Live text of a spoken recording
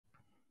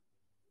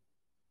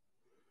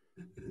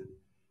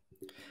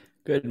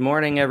Good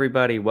morning,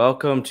 everybody.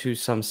 Welcome to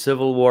some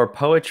Civil War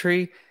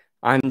poetry.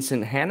 I'm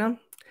Vincent Hanna,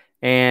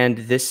 and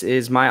this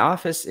is my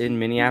office in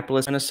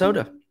Minneapolis,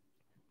 Minnesota.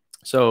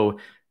 So,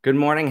 good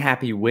morning.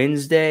 Happy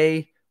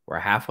Wednesday. We're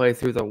halfway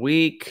through the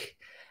week.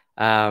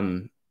 Yeah,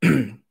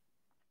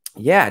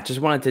 just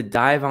wanted to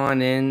dive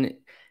on in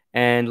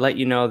and let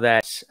you know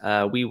that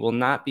we will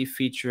not be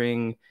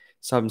featuring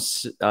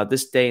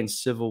this day in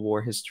Civil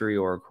War history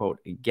or quote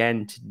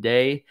again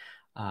today.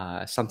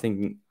 I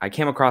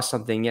came across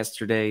something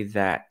yesterday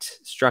that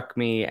struck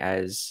me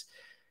as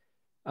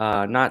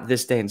not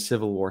this day in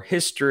Civil War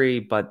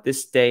history, but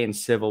this day in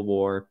Civil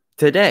War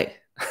today.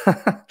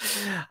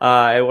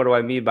 And what do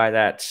I mean by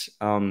that?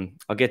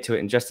 I'll get to it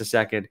in just a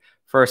second.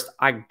 First,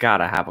 I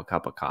gotta have a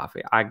cup of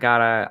coffee. I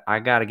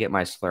gotta get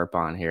my slurp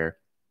on here.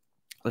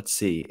 Let's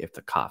see if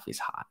the coffee's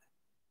hot.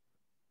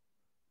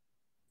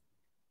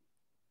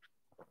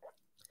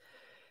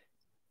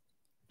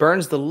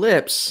 Burns the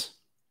lips,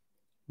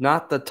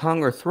 not the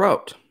tongue or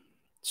throat.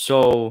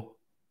 So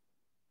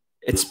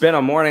it's been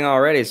a morning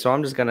already, so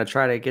I'm just gonna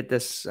try to get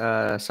this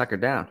sucker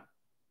down.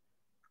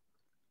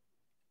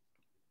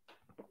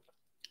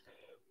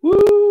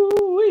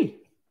 Woo-wee.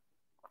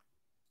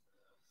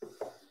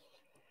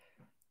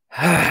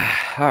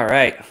 All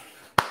right.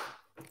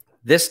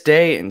 This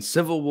day in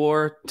Civil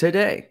War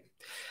today.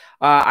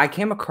 I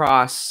came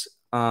across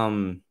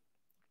an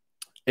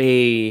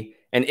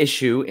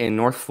issue in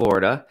North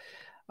Florida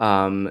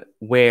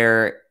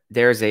where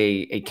there's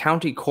a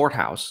county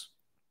courthouse,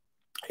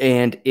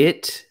 and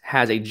it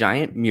has a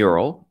giant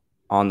mural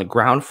on the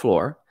ground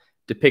floor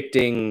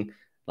depicting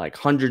like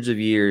hundreds of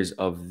years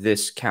of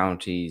this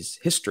county's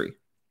history.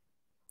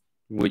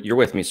 You're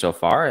with me so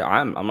far.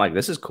 I'm like,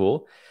 this is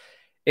cool.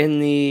 In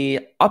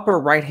the upper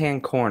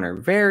right-hand corner,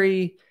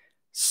 very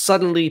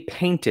subtly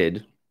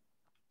painted,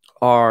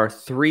 are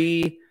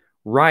three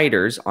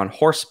riders on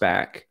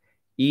horseback,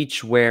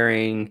 each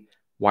wearing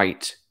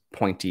white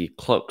pointy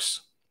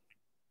cloaks.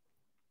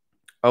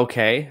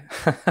 Okay.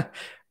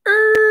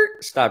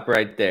 Stop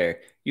right there.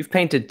 You've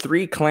painted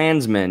three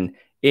Klansmen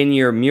in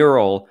your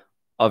mural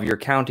of your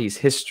county's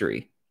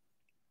history.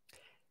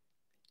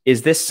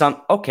 Is this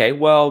some okay,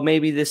 well,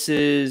 maybe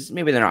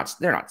they're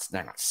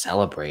not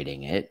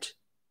celebrating it.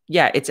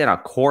 Yeah, it's in a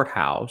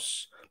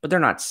courthouse, but they're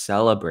not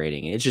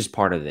celebrating it. It's just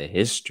part of the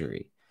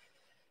history.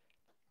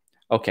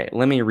 Okay,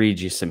 let me read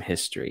you some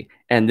history.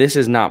 And this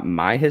is not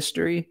my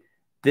history.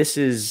 This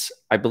is,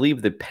 I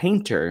believe, the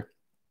painter.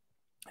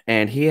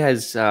 And he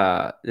has,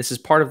 this is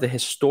part of the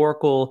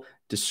historical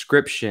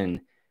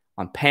description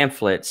on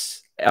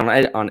pamphlets,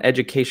 on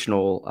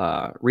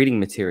educational reading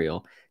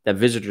material that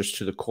visitors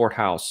to the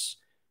courthouse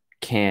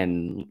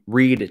can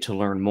read to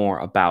learn more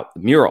about the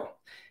mural.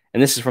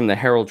 And this is from the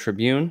Herald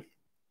Tribune.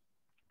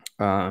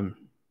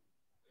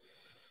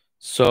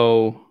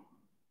 So,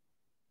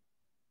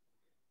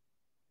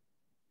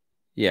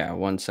 yeah,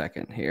 1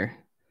 second here.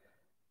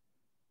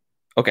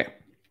 Okay.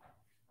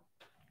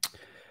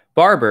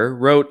 Barber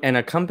wrote an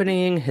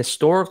accompanying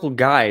historical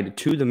guide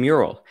to the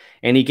mural,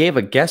 and he gave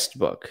a guest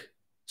book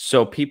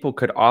so people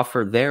could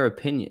offer their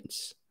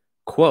opinions.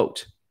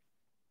 Quote,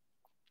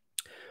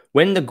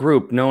 when the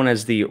group known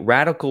as the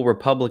Radical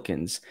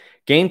Republicans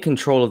gained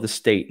control of the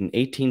state in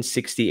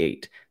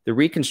 1868, the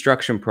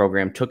Reconstruction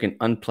program took an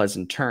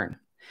unpleasant turn.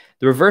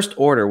 The reversed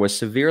order was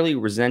severely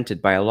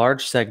resented by a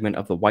large segment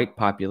of the white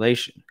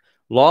population.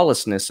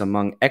 Lawlessness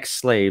among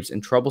ex-slaves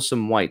and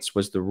troublesome whites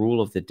was the rule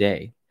of the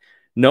day.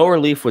 No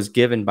relief was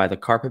given by the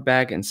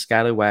carpetbag and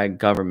scallywag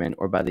government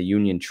or by the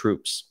Union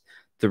troops.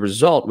 The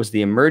result was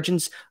the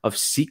emergence of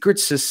secret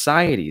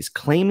societies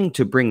claiming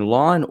to bring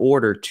law and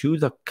order to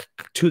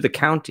the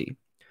county.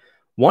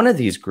 One of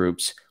these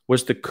groups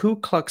was the Ku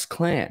Klux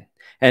Klan,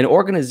 an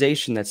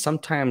organization that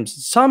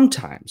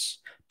sometimes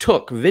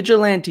took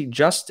vigilante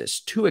justice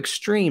to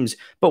extremes,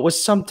 but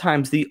was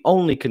sometimes the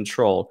only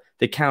control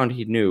the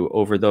county knew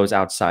over those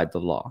outside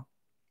the law.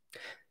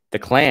 The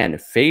Klan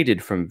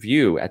faded from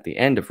view at the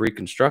end of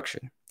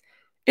Reconstruction.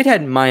 It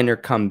had minor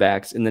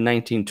comebacks in the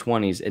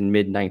 1920s and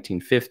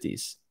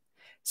mid-1950s.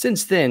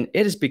 Since then,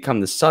 it has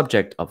become the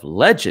subject of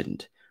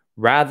legend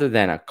rather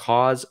than a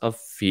cause of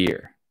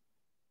fear.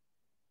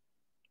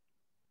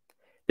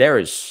 There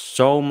is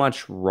so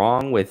much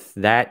wrong with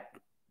that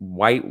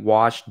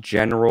whitewashed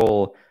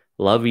general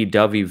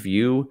lovey-dovey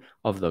view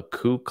of the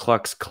Ku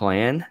Klux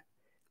Klan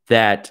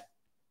that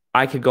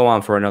I could go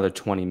on for another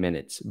 20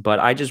 minutes, but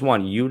I just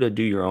want you to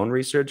do your own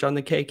research on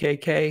the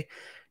KKK.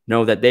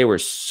 Know that they were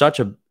such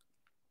a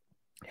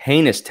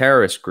heinous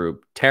terrorist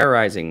group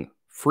terrorizing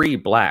free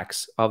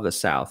blacks of the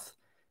South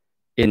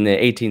in the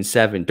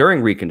 1870s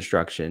during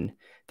Reconstruction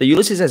that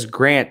Ulysses S.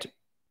 Grant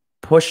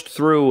pushed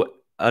through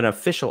an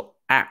official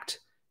act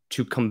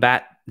to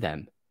combat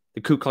them,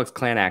 the Ku Klux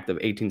Klan Act of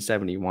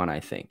 1871, I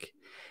think.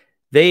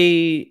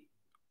 They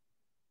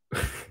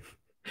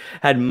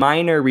had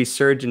minor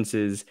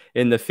resurgences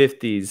in the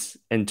 50s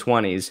and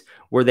 20s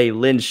where they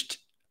lynched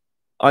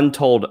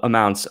untold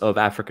amounts of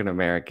African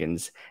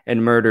Americans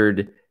and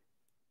murdered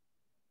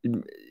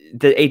I'm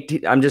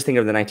just thinking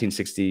of the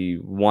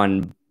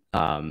 1961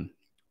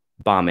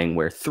 bombing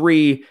where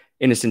 3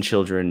 innocent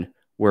children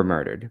were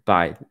murdered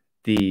by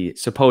the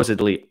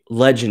supposedly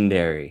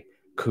legendary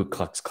Ku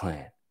Klux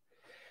Klan.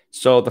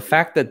 So the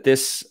fact that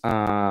this is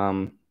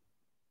on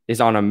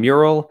a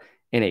mural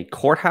in a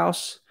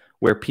courthouse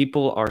where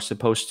people are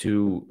supposed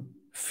to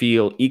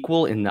feel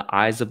equal in the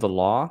eyes of the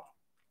law,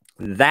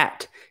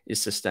 that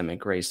is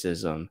systemic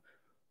racism.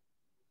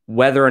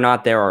 Whether or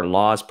not there are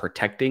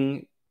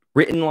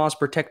written laws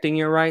protecting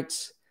your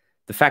rights,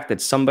 the fact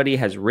that somebody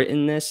has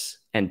written this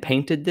and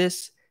painted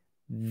this,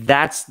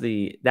 that's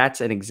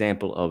an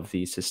example of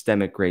the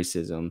systemic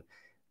racism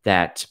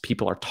that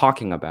people are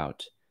talking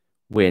about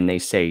when they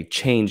say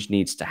change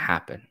needs to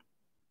happen.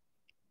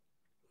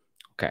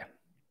 Okay.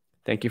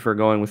 Thank you for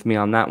going with me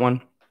on that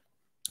one.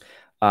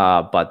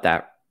 But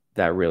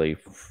that really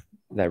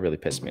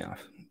pissed me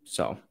off.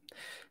 So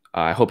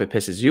I hope it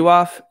pisses you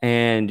off,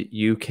 and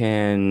you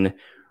can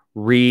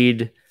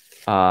read,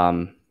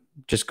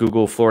 just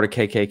Google Florida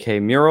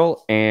KKK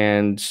mural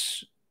and,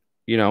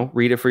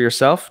 read it for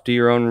yourself. Do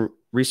your own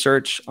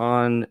research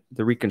on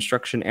the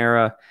Reconstruction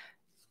era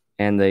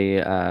and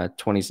the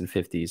 20s and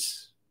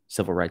 50s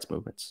civil rights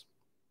movements.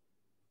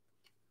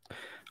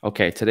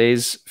 Okay,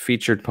 today's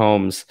featured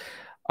poems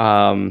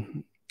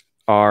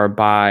are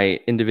by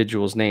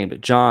individuals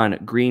named John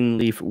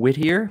Greenleaf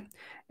Whittier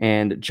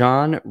and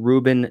John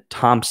Reuben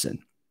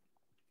Thompson.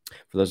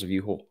 For those of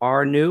you who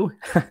are new,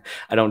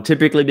 I don't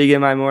typically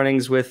begin my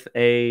mornings with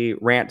a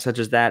rant such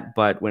as that,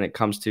 but when it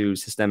comes to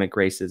systemic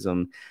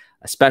racism,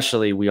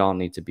 especially, we all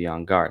need to be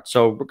on guard.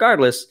 So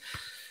regardless,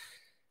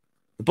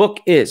 the book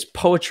is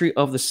Poetry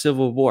of the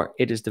Civil War.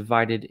 It is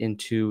divided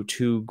into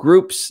 2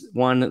 groups,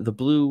 one the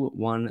blue,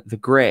 one the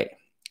gray.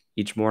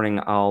 Each morning,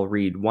 I'll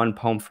read one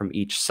poem from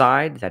each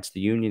side. That's the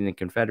Union and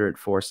Confederate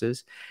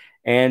forces.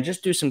 And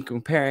just do some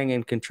comparing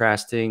and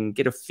contrasting,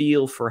 get a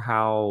feel for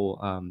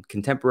how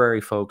contemporary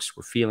folks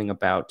were feeling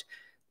about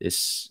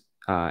this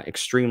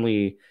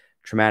extremely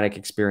traumatic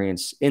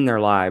experience in their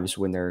lives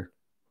when their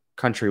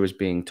country was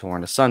being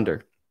torn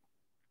asunder.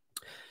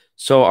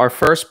 So our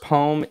first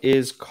poem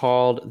is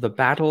called The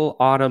Battle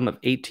Autumn of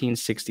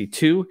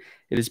 1862.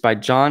 It is by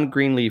John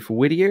Greenleaf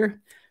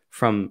Whittier,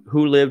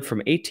 who lived from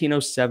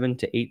 1807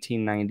 to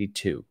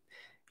 1892.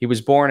 He was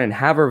born in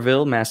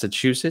Haverhill,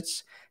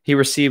 Massachusetts. He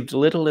received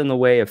little in the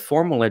way of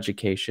formal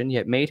education,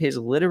 yet made his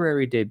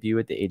literary debut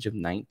at the age of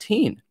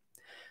 19.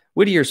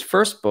 Whittier's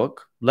first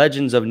book,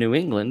 Legends of New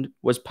England,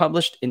 was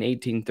published in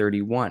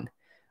 1831.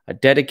 A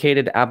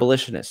dedicated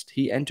abolitionist,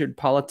 he entered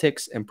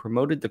politics and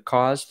promoted the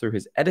cause through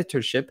his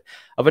editorship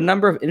of a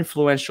number of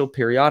influential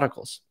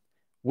periodicals.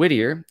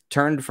 Whittier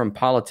turned from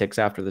politics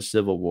after the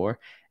Civil War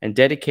and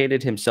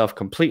dedicated himself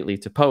completely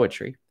to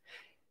poetry.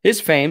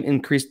 His fame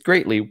increased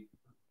greatly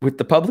with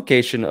the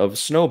publication of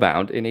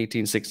Snowbound in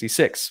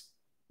 1866,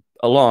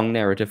 a long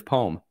narrative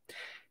poem.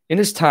 In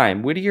his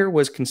time, Whittier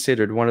was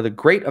considered one of the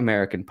great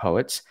American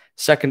poets,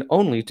 second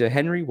only to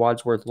Henry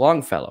Wadsworth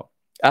Longfellow.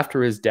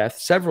 After his death,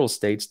 several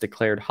states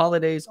declared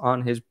holidays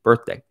on his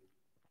birthday.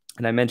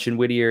 And I mentioned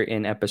Whittier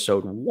in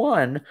episode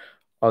 1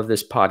 of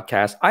this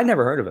podcast. I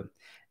never heard of him.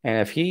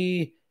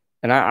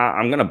 And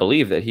I'm going to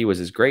believe that he was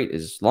as great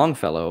as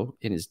Longfellow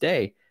in his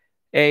day.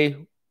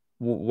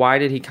 Why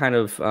did he kind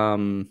of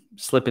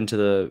slip into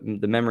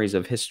the memories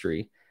of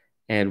history?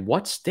 And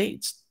what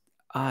states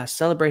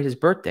celebrate his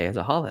birthday as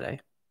a holiday?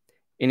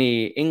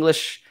 Any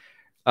English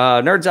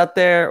nerds out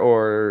there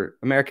or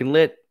American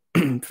lit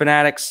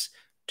fanatics,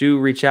 do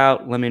reach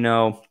out. Let me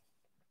know.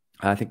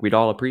 I think we'd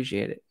all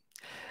appreciate it.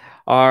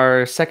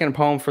 Our second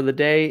poem for the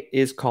day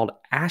is called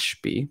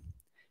Ashby.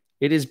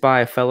 It is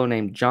by a fellow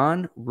named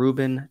John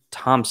Reuben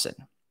Thompson.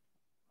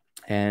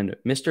 And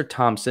Mr.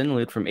 Thompson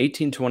lived from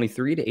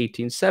 1823 to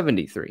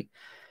 1873,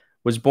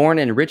 was born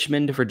in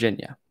Richmond,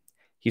 Virginia.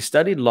 He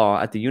studied law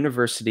at the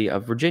University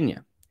of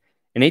Virginia.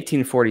 In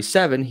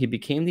 1847, he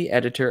became the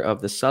editor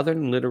of the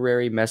Southern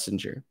Literary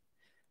Messenger.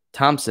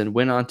 Thompson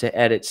went on to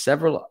edit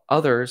several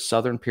other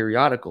Southern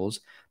periodicals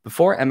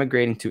before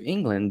emigrating to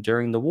England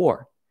during the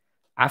war.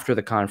 After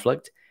the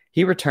conflict,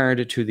 he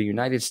returned to the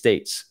United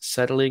States,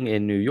 settling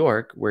in New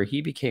York, where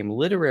he became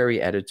literary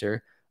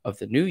editor of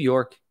the New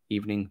York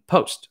Evening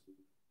Post.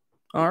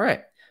 All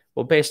right.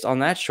 Well, based on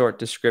that short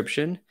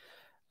description,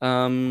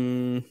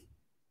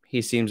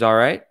 he seems all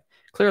right.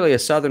 Clearly a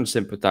Southern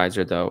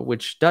sympathizer, though,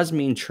 which does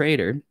mean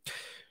traitor.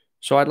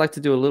 So I'd like to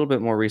do a little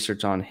bit more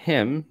research on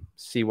him,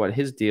 see what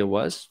his deal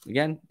was.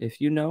 Again, if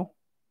you know,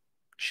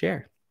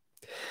 share.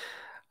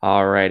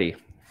 All righty.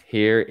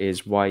 Here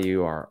is why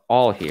you are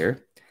all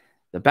here.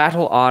 The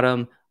Battle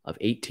Autumn of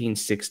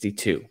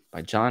 1862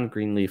 by John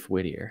Greenleaf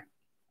Whittier.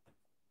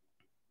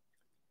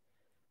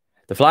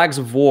 The flags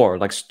of war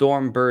like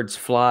storm birds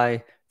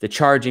fly, the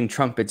charging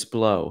trumpets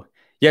blow,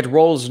 yet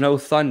rolls no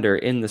thunder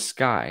in the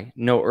sky,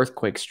 no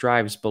earthquake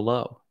strives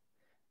below.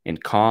 In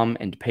calm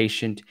and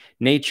patient,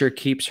 nature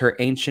keeps her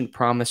ancient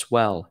promise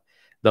well,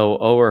 though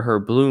o'er her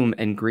bloom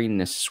and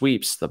greenness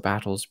sweeps the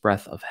battle's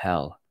breath of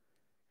hell.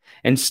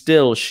 And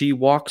still she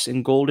walks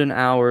in golden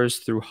hours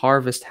through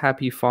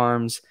harvest-happy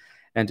farms,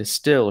 and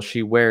still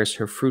she wears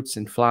her fruits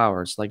and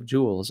flowers like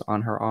jewels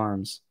on her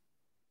arms.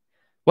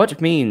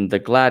 What mean the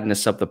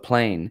gladness of the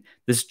plain,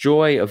 this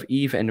joy of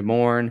eve and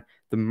morn,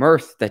 the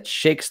mirth that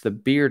shakes the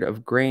beard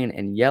of grain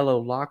and yellow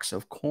locks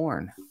of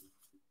corn?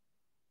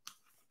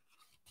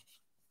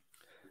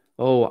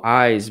 Oh,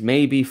 eyes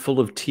may be full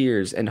of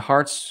tears, and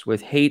hearts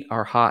with hate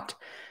are hot,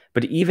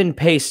 but even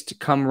paced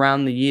come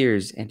round the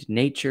years, and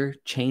nature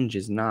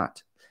changes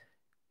not.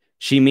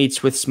 She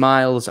meets with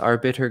smiles our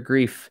bitter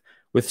grief,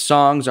 with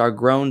songs our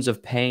groans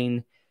of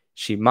pain.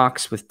 She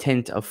mocks with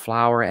tint of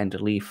flower and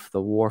leaf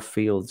the war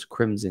field's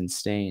crimson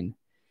stain.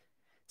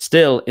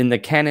 Still, in the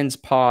cannon's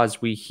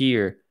pause we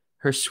hear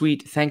her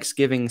sweet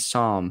thanksgiving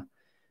psalm.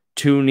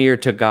 Too near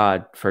to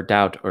God for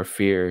doubt or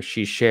fear,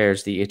 she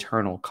shares the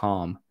eternal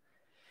calm.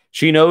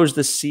 She knows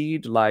the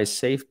seed lies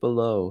safe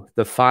below,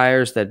 the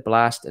fires that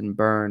blast and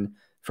burn.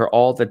 For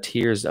all the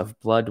tears of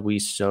blood we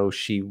sow,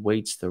 she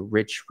waits the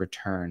rich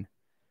return.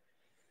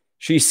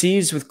 She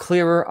sees with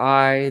clearer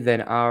eye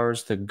than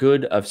ours the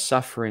good of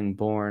suffering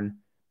born,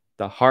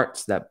 the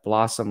hearts that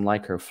blossom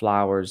like her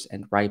flowers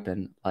and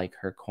ripen like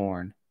her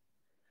corn.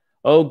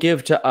 Oh,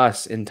 give to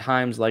us in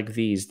times like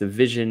these the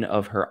vision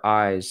of her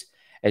eyes,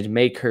 and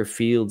make her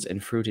fields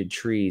and fruited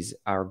trees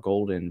our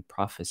golden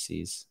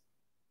prophecies.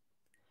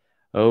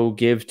 Oh,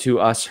 give to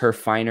us her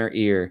finer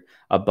ear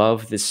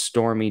above this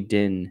stormy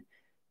din.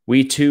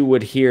 We too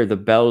would hear the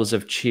bells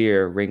of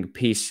cheer ring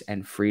peace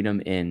and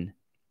freedom in.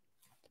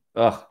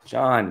 Oh,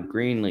 John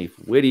Greenleaf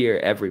Whittier,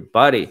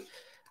 everybody.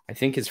 I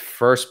think his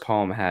first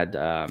poem had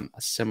a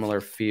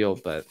similar feel,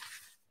 but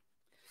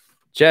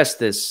just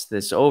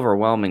this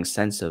overwhelming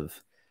sense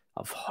of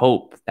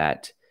hope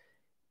that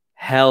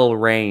hell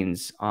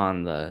reigns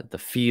on the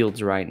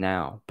fields right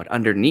now, but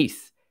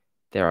underneath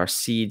there are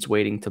seeds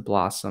waiting to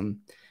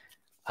blossom.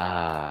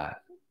 The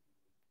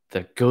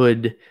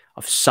good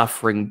of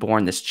suffering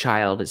born. This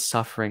child is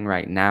suffering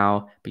right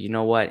now, but you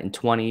know what? In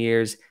 20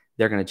 years,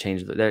 they're going to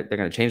change. They're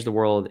going to change the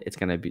world.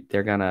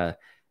 They're going to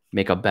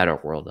make a better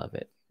world of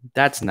it.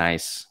 That's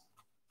nice.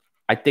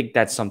 I think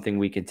that's something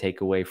we can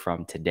take away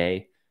from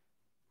today.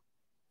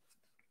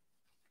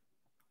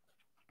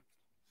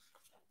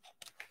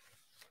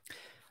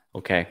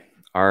 Okay,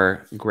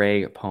 our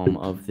gray poem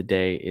of the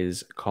day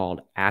is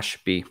called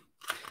Ashby.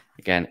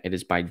 Again, it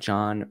is by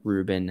John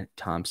Reuben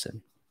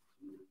Thompson.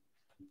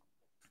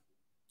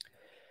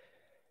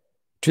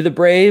 To the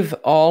brave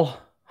all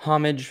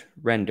homage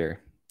render.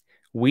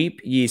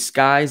 Weep, ye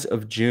skies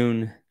of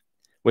June,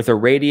 with a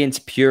radiance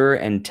pure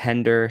and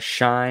tender.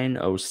 Shine,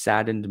 O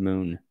saddened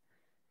moon.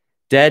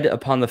 Dead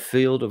upon the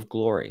field of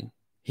glory,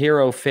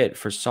 hero fit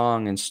for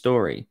song and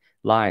story,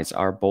 lies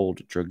our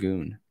bold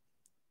dragoon.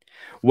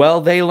 Well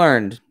they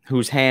learned,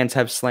 whose hands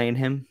have slain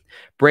him,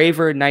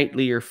 braver,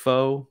 knightlier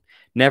foe,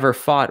 never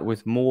fought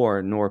with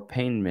Moor nor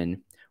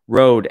Paynim,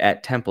 rode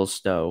at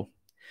Templestowe.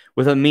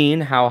 With a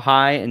mien how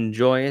high and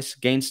joyous,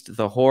 gainst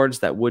the hordes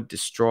that would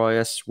destroy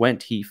us,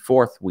 went he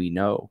forth we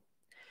know.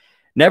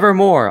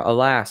 Nevermore,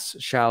 alas,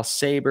 shall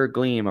saber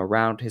gleam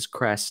around his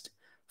crest,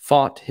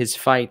 fought his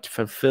fight,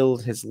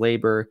 fulfilled his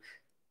labor,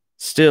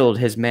 stilled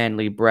his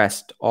manly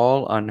breast,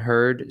 all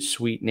unheard,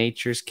 sweet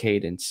nature's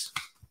cadence.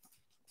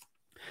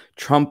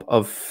 Trump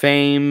of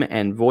fame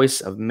and voice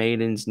of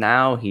maidens,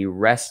 now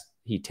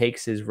he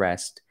takes his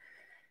rest.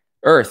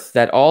 Earth,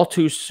 that all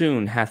too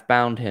soon hath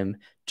bound him,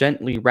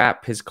 gently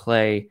wrap his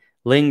clay,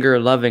 linger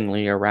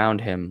lovingly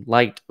around him,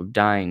 light of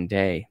dying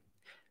day.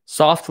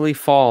 Softly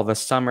fall the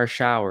summer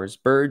showers,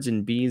 birds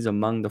and bees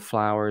among the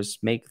flowers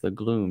make the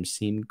gloom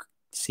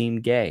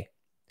seem gay.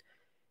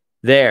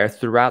 There,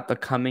 throughout the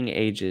coming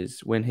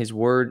ages, when his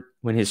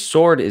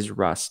sword is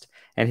rust,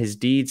 and his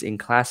deeds in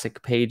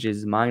classic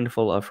pages,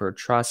 mindful of her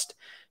trust,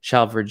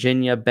 shall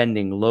Virginia,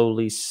 bending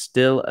lowly,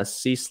 still a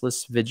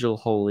ceaseless vigil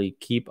holy,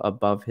 keep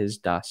above his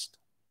dust.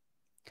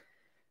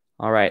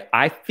 All right,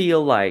 I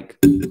feel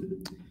like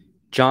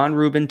John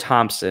Reuben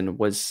Thompson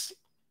was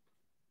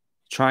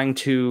trying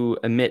to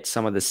emit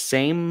some of the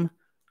same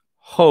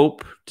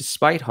hope,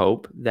 despite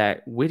hope,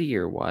 that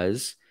Whittier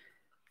was.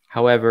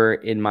 However,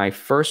 in my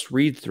first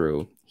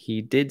read-through,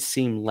 he did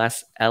seem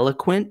less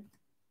eloquent.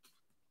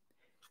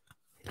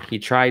 He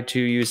tried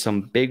to use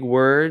some big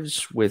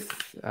words with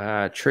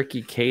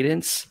tricky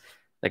cadence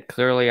that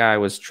clearly I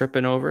was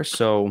tripping over.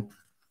 So,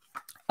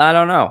 I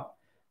don't know.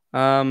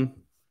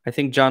 I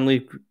think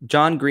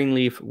John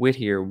Greenleaf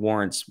Whittier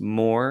warrants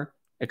more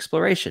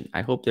exploration.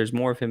 I hope there's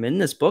more of him in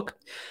this book.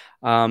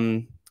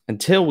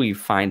 Until we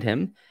find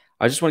him,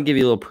 I just want to give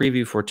you a little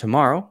preview for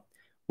tomorrow.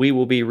 We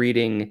will be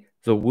reading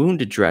The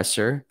Wound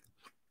Dresser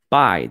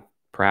by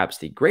perhaps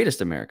the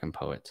greatest American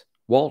poet,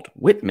 Walt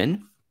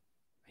Whitman.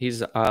 He's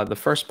the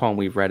first poem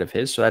we've read of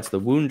his. So that's The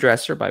Wound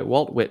Dresser by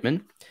Walt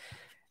Whitman.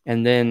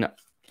 And then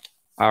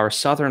our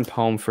Southern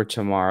poem for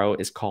tomorrow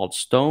is called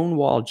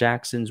Stonewall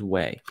Jackson's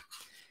Way.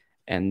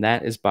 And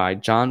that is by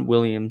John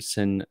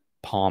Williamson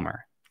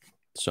Palmer.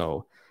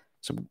 So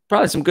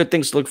probably some good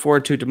things to look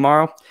forward to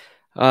tomorrow.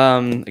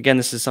 Again,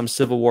 this is some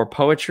Civil War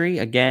poetry.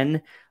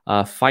 Again,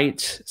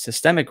 fight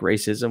systemic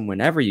racism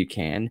whenever you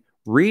can.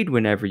 Read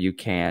whenever you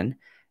can.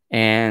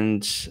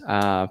 and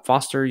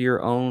foster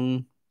your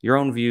own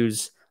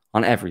views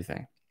on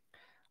everything.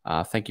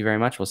 Thank you very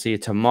much. We'll see you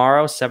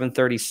tomorrow,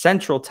 7:30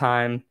 Central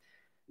Time.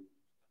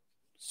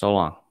 So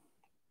long.